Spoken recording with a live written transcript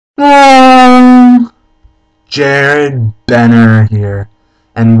Hello, Jared Benner here,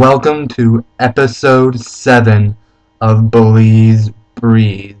 and welcome to episode 7 of Belize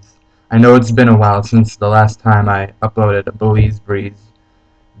Breeze. I know it's been a while since the last time I uploaded a Belize Breeze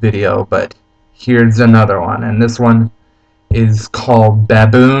video, but here's another one, and this one is called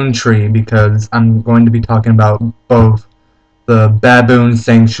Baboon Tree because I'm going to be talking about both the Baboon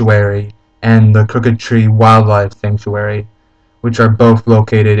Sanctuary and the Crooked Tree Wildlife Sanctuary, which are both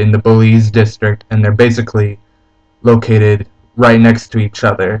located in the Belize district, and they're basically located right next to each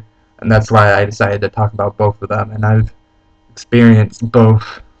other. And that's why I decided to talk about both of them. And I've experienced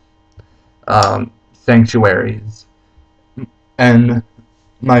both sanctuaries. And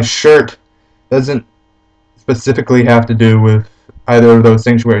my shirt doesn't specifically have to do with either of those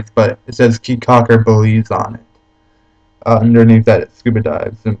sanctuaries, but it says Key Cocker Belize on it, underneath that scuba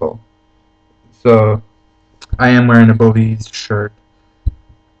dive symbol. So I am wearing a Belize shirt.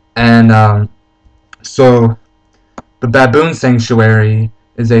 And so the Baboon Sanctuary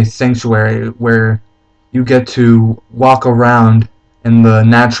is a sanctuary where you get to walk around in the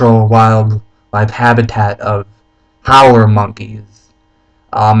natural wildlife habitat of howler monkeys.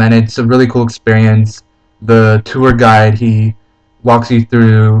 And it's a really cool experience. The tour guide, he walks you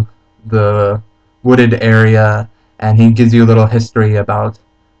through the wooded area, and he gives you a little history about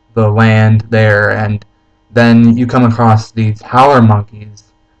the land there, and then you come across these howler monkeys.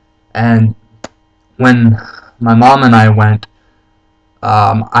 And when my mom and I went,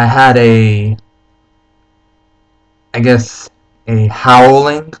 I had I guess, a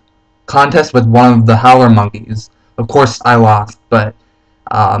howling contest with one of the howler monkeys. Of course, I lost, but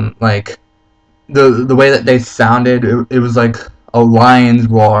like the way that they sounded, it was like a lion's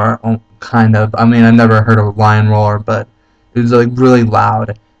roar, kind of. I mean, I never heard a lion roar, but it was like really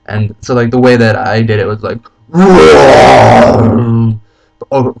loud, and so like the way that I did it was like, roar!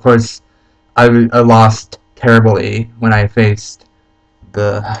 Of course, I lost terribly when I faced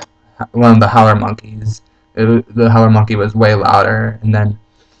the one of the howler monkeys. The howler monkey was way louder, and then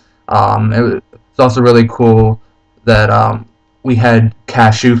it's also really cool that we had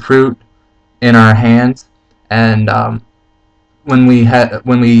cashew fruit in our hands, and when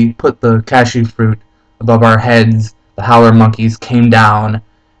we put the cashew fruit above our heads, the howler monkeys came down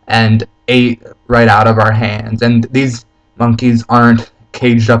and ate right out of our hands. And these monkeys aren't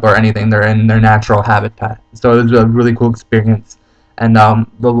caged up or anything; they're in their natural habitat. So it was a really cool experience. And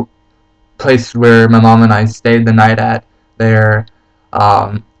the place where my mom and I stayed the night at, there,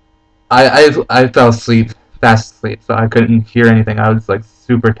 I fell asleep, fast asleep, so I couldn't hear anything. I was like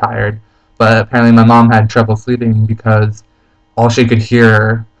super tired. But apparently my mom had trouble sleeping because all she could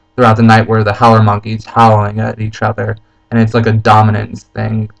hear throughout the night were the howler monkeys howling at each other, and it's like a dominance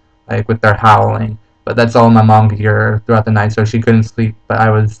thing, like with their howling. But that's all my mom could hear throughout the night, so she couldn't sleep. But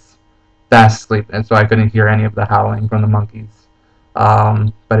I was fast asleep, and so I couldn't hear any of the howling from the monkeys.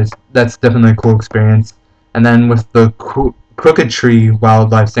 But that's definitely a cool experience. And then with the Crooked Tree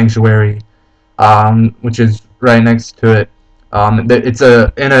Wildlife Sanctuary, which is right next to it, it's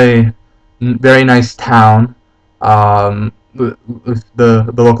in a very nice town. The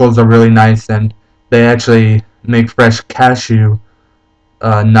locals are really nice, and they actually make fresh cashew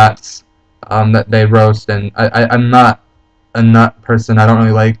nuts that they roast. And I'm not a nut person. I don't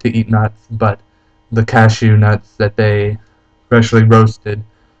really like to eat nuts, but the cashew nuts that they freshly roasted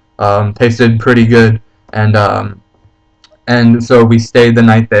tasted pretty good. And so we stayed the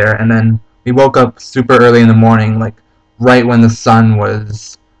night there, and then we woke up super early in the morning, like right when the sun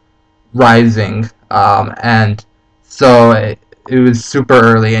was rising. And so it was super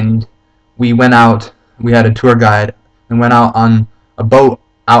early, and we went out. We had a tour guide and went out on a boat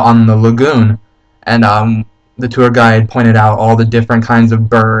out on the lagoon, and the tour guide pointed out all the different kinds of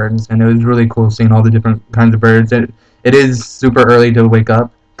birds, and it was really cool seeing all the different kinds of birds. It is super early to wake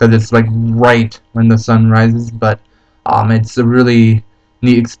up because it's like right when the sun rises, but it's a really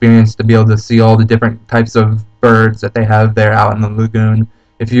neat experience to be able to see all the different types of birds that they have there out in the lagoon.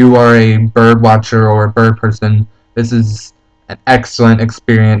 If you are a bird watcher or a bird person, this is an excellent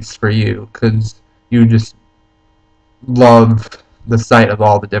experience for you because you just love the sight of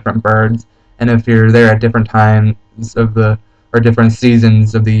all the different birds. And if you're there at different times of the or different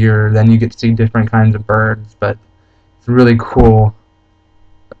seasons of the year, then you get to see different kinds of birds. But it's really cool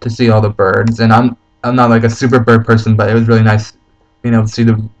to see all the birds. And I'm not like a super bird person, but it was really nice being able to see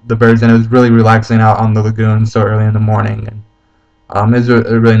the birds, and it was really relaxing out on the lagoon so early in the morning. And it was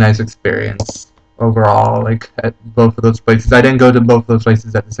a really nice experience overall, like at both of those places. I didn't go to both of those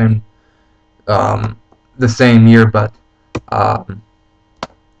places at the same year, but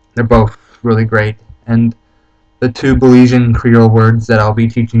they're both really great. And the two Belizean Creole words that I'll be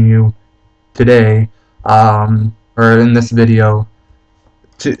teaching you today, or in this video.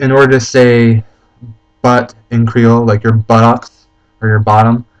 In order to say butt in Creole, like your buttocks or your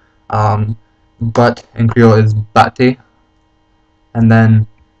bottom, butt in Creole is bati, and then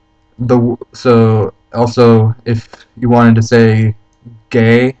so also if you wanted to say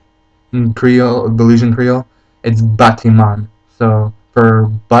gay in Creole, Belizean Creole, it's batiman. So for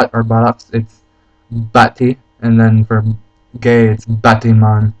butt or buttocks, it's bati, and then for gay, it's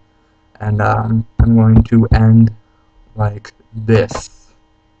batiman. And I'm going to end like this.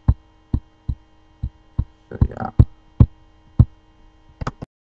 So yeah.